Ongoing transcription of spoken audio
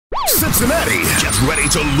Cincinnati. Get ready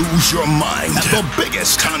to lose your mind at the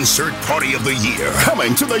biggest concert party of the year.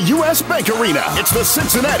 Coming to the U.S. Bank Arena, it's the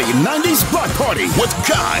Cincinnati 90's Block Party with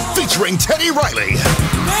Guy featuring Teddy Riley.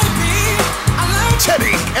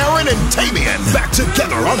 Teddy, Aaron, and Tamian back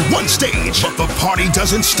together on one stage. But the party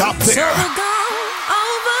doesn't stop there.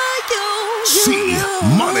 See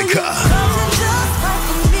Monica.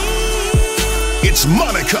 It's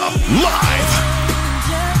Monica live.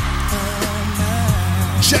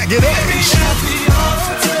 Jagged Edge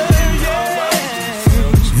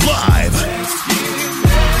live.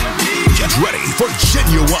 Get ready for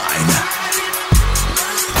Ginuwine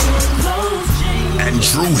and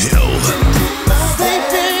Dru Hill.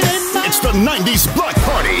 It's the 90's Block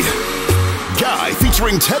Party. Guy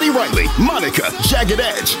featuring Teddy Riley, Monica, Jagged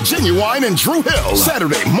Edge, Ginuwine, and Dru Hill.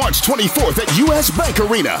 Saturday, March 24th at U.S. Bank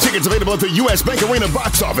Arena. Tickets available at the U.S. Bank Arena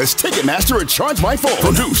box office, Ticketmaster, or Charge by Phone.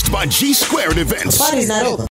 Produced by G Squared Events. The party's not over.